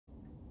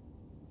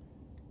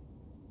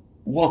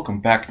Welcome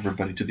back,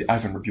 everybody, to the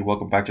Ivan Review.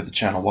 Welcome back to the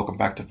channel. Welcome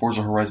back to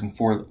Forza Horizon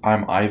 4.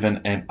 I'm Ivan,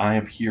 and I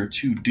am here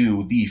to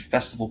do the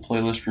festival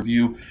playlist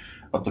review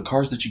of the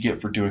cars that you get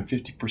for doing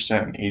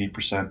 50% and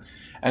 80%.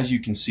 As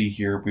you can see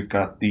here, we've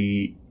got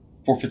the,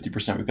 for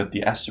 50%, we've got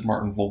the Aston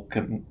Martin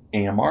Vulcan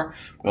AMR.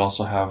 We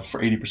also have,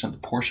 for 80%, the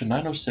Porsche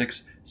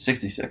 906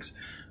 66.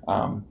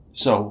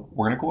 So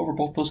we're going to go over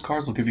both those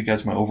cars. I'll give you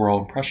guys my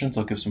overall impressions.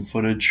 I'll give some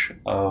footage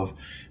of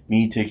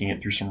me taking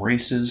it through some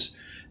races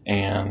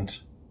and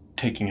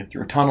taking it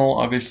through a tunnel,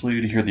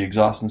 obviously, to hear the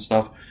exhaust and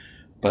stuff.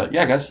 But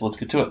yeah, guys, let's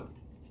get to it.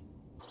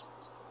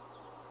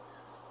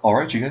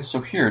 Alright, you guys,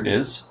 so here it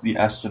is, the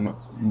Aston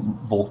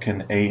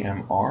Vulcan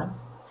AMR.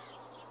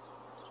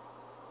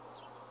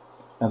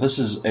 Now this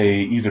is a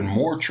even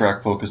more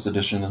track-focused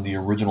edition than the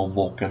original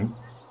Vulcan,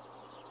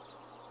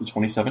 the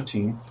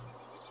 2017.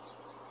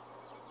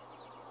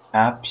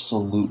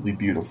 Absolutely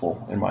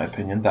beautiful, in my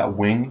opinion. That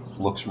wing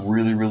looks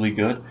really, really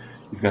good.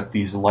 You've got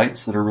these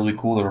lights that are really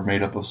cool that are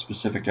made up of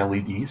specific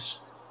LEDs.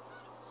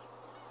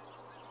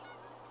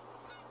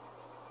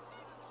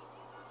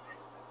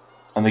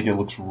 I think it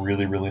looks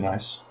really, really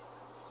nice.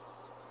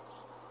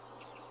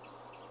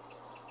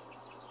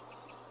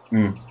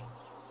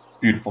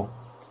 Beautiful.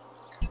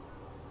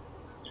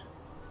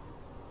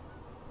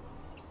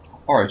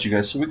 Alright, you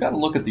guys, so we got to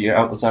look at the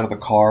outside of the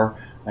car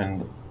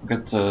and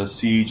get to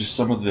see just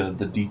some of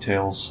the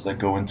details that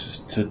go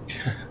into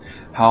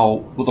how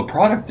well the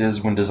product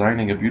is when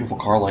designing a beautiful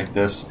car like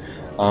this.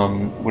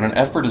 When an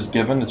effort is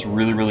given, it's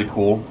really, really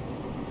cool.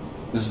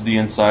 This is the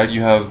inside.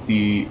 You have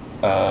the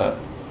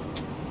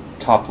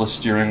topless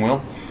steering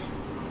wheel,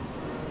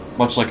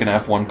 much like an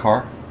F1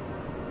 car.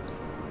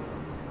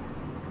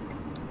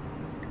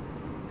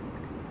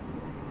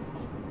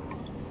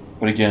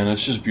 But again,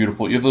 it's just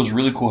beautiful. You have those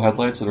really cool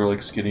headlights that are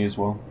like skinny as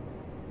well.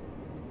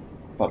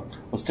 But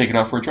let's take it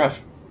out for a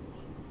drive.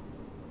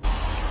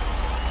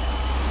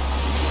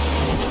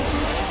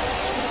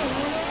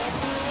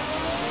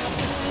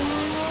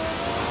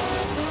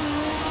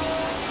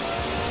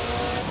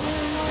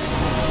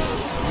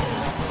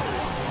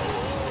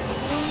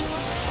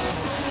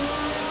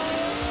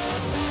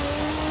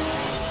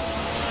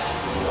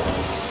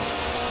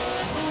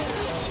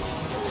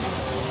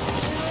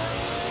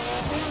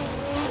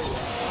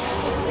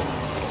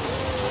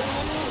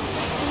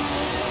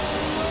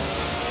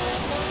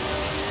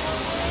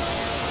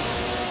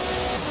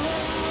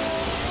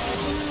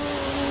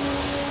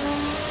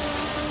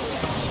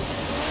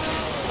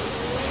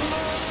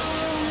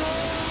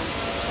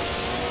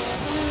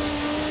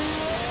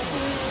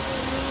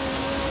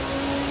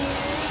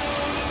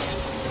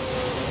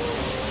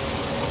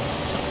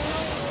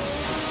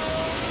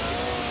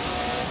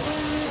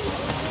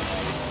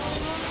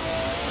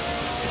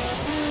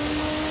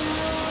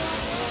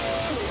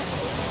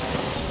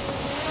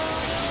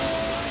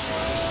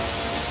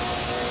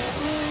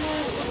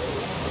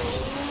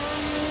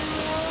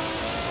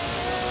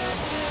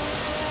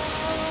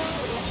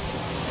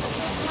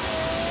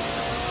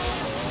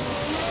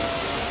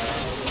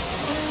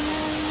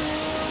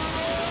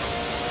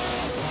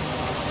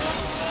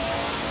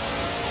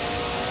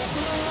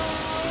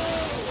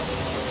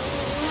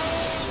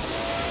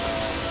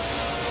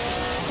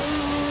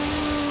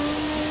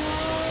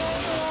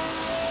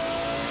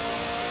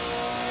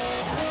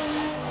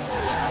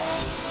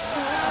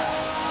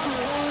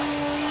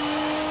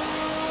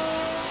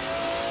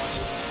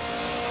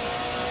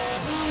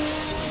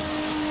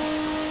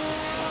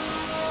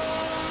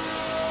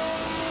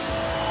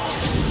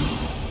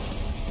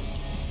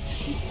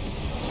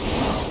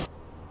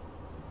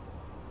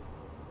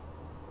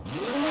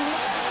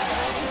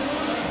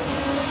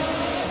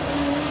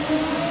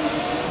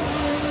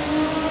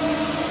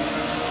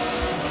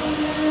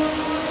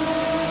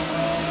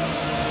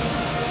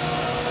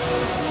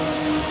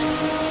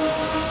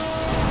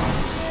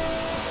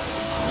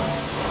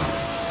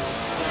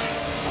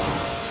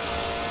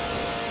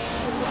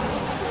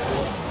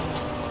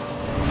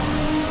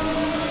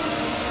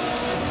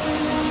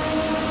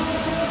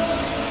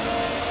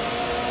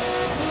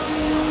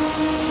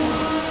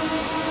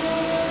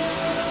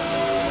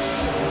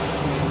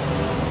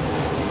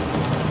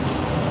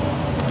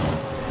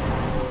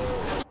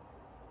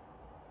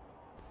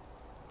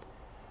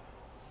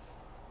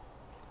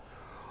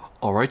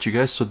 Alright, you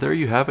guys, so there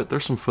you have it.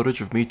 There's some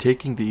footage of me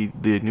taking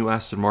the new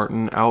Aston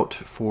Martin out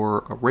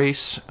for a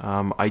race.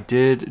 I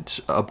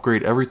did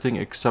upgrade everything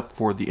except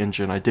for the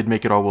engine. I did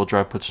make it all-wheel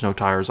drive, put snow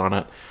tires on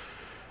it.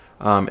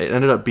 It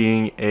ended up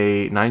being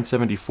a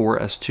 974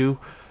 S2,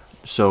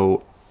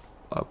 so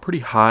a pretty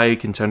high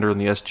contender in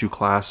the S2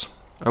 class.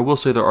 I will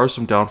say there are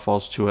some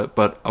downfalls to it,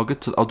 but I'll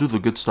do the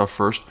good stuff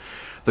first.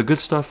 The good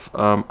stuff,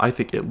 I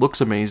think it looks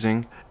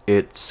amazing.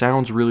 It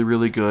sounds really,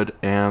 really good,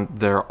 and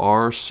there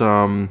are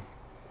some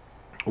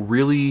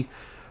really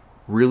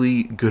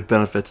good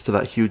benefits to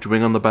that huge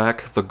wing on the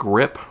back. The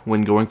grip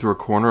when going through a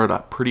corner at a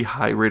pretty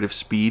high rate of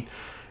speed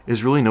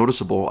is really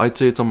noticeable. I'd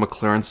say it's on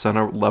McLaren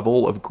Senna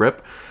level of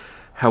grip.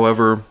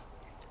 However,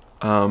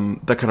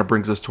 that kind of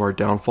brings us to our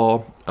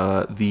downfall.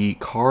 The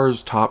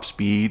car's top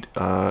speed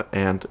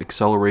and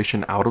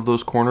acceleration out of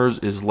those corners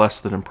is less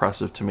than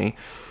impressive to me.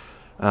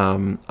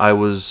 I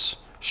was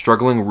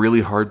struggling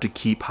really hard to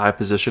keep high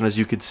position, as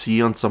you could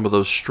see on some of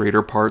those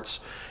straighter parts.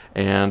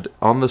 And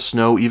on the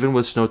snow, even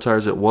with snow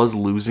tires, it was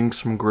losing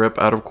some grip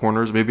out of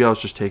corners. Maybe I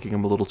was just taking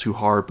them a little too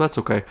hard, but that's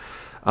okay.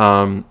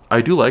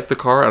 I do like the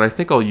car, and I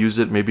think I'll use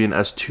it maybe in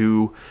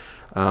S2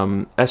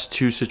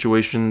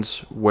 situations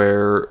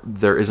where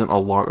there isn't a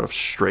lot of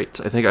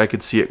straights. I think I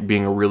could see it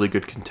being a really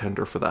good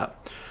contender for that.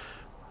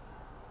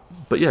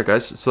 But yeah,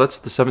 guys, so that's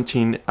the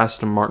 17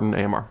 Aston Martin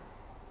AMR.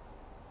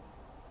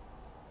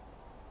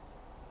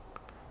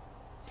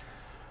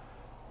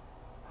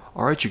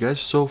 Alright, you guys,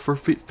 so for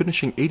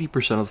finishing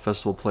 80% of the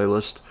festival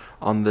playlist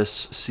on this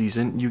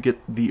season, you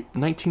get the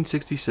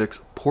 1966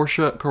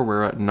 Porsche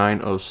Carrera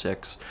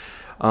 906.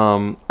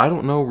 I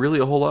don't know really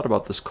a whole lot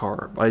about this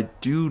car. I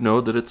do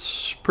know that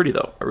it's pretty,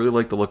 though. I really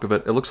like the look of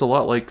it. It looks a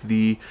lot like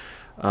the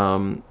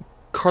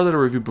car that I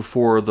reviewed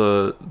before,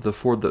 the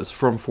Ford that's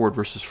from Ford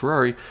versus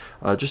Ferrari,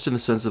 just in the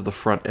sense of the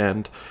front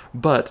end.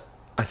 But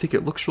I think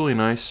it looks really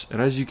nice,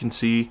 and as you can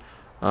see,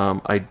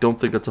 I don't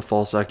think that's a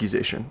false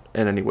accusation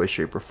in any way,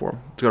 shape, or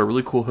form. It's got a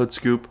really cool hood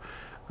scoop,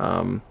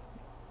 and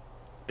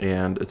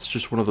it's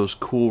just one of those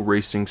cool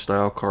racing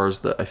style cars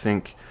that I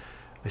think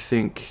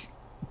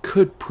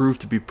could prove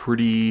to be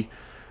pretty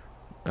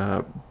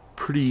cool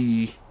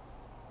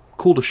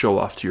to show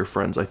off to your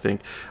friends. I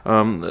think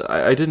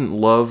I didn't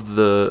love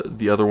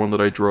the other one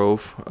that I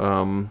drove.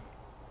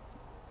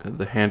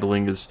 The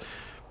handling is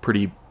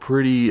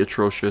pretty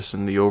atrocious,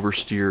 and the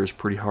oversteer is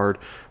pretty hard.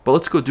 But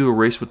let's go do a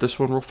race with this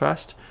one real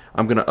fast.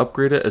 I'm going to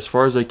upgrade it as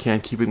far as I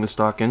can, keeping the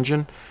stock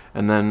engine,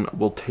 and then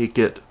we'll take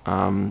it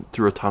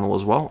through a tunnel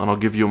as well, and I'll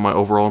give you my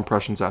overall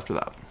impressions after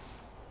that.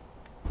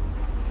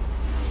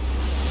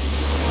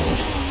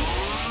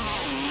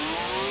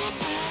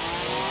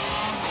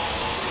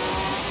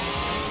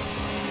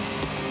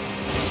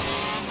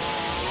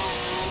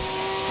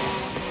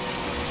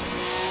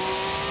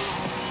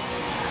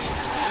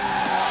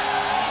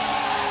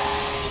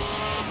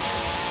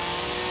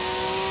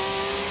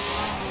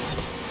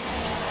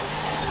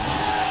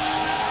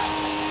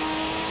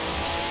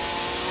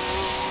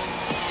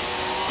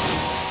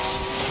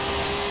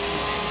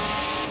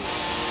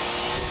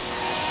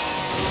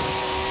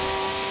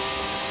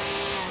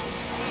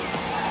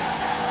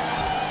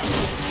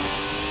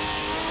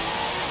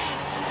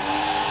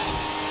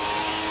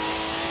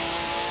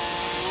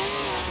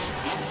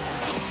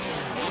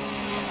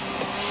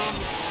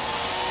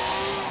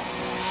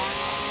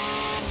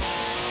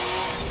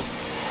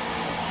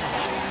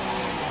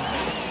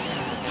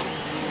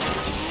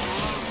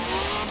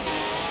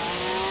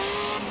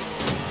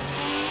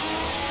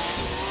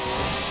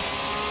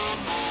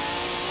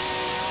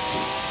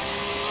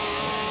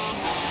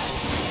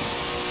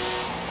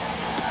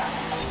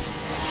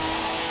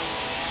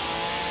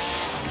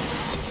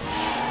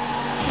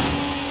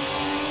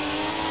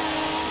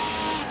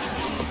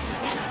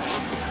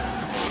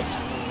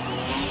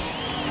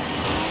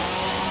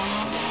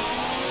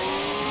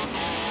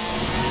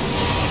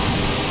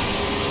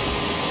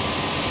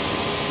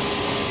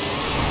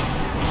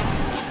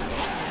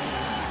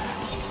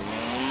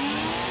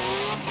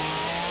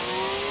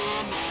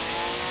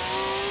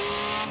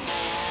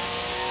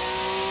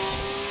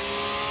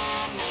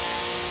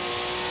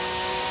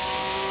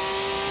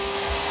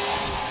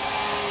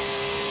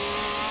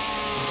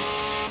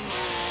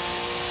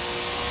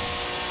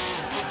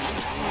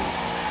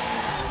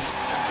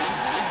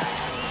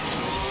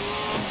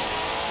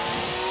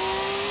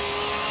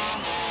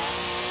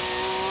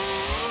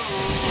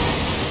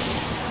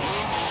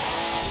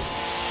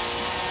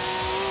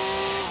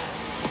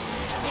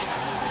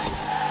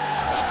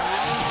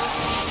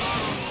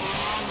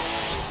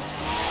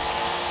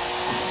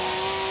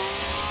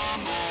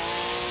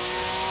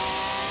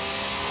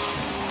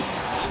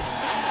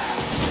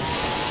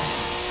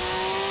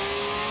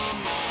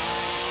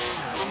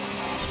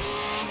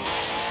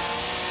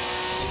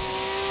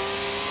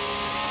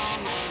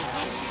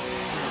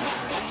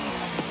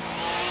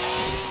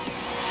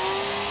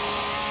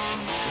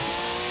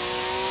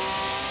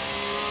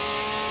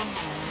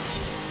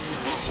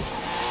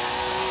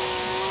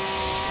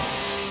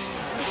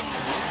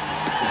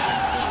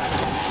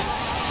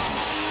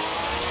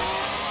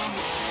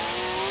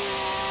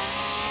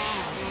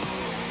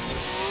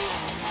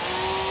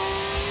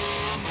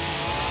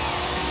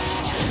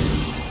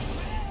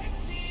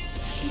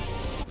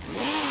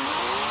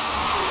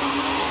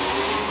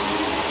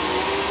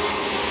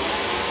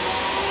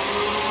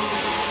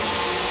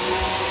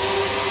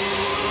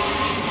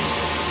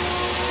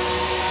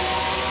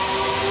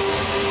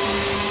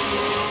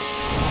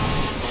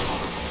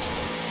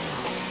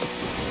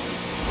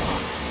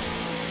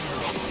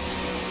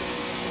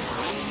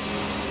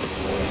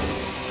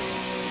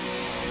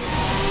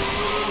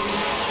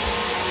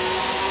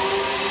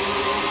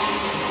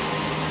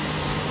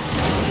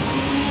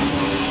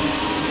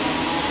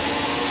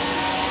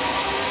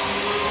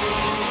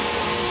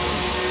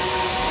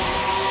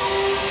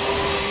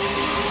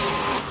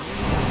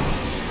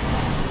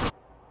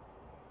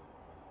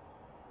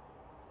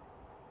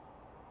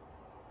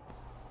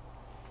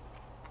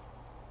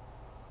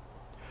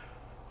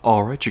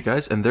 Alright, you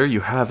guys, and there you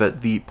have it,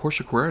 the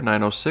Porsche Carrera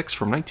 906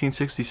 from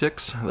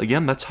 1966.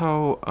 Again, that's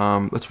how,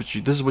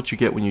 this is what you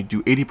get when you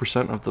do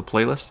 80% of the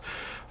playlist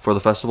for the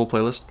festival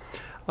playlist.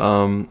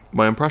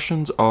 My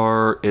impressions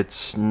are,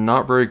 it's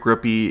not very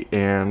grippy,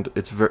 and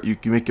you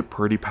can make it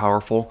pretty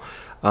powerful.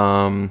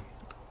 You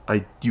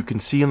can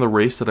see in the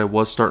race that I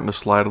was starting to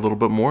slide a little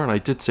bit more, and I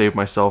did save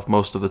myself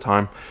most of the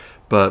time,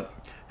 but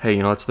hey,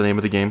 you know, that's the name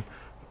of the game.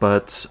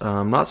 But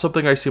not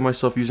something I see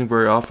myself using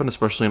very often,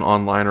 especially in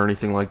online or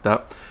anything like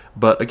that.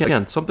 But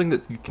again, something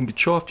that you can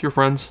show off to your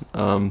friends,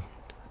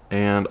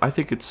 and I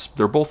think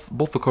they're both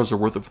the cars are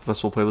worth it for the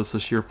festival playlist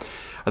this year.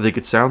 I think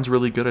it sounds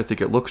really good. I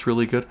think it looks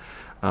really good.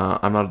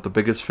 I'm not the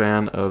biggest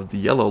fan of the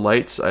yellow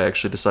lights, I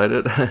actually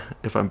decided,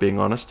 if I'm being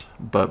honest.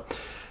 But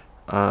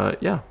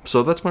yeah,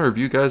 so that's my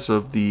review, guys,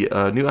 of the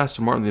new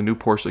Aston Martin, the new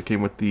Porsche that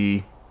came with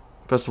the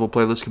festival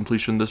playlist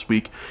completion this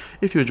week.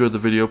 If you enjoyed the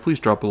video, please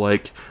drop a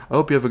like. I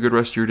hope you have a good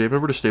rest of your day.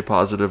 Remember to stay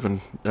positive,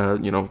 and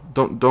you know,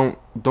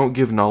 don't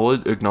give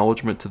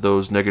acknowledgement to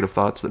those negative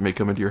thoughts that may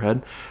come into your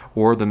head,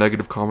 or the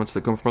negative comments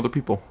that come from other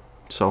people.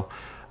 So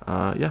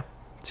yeah,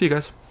 see you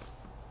guys.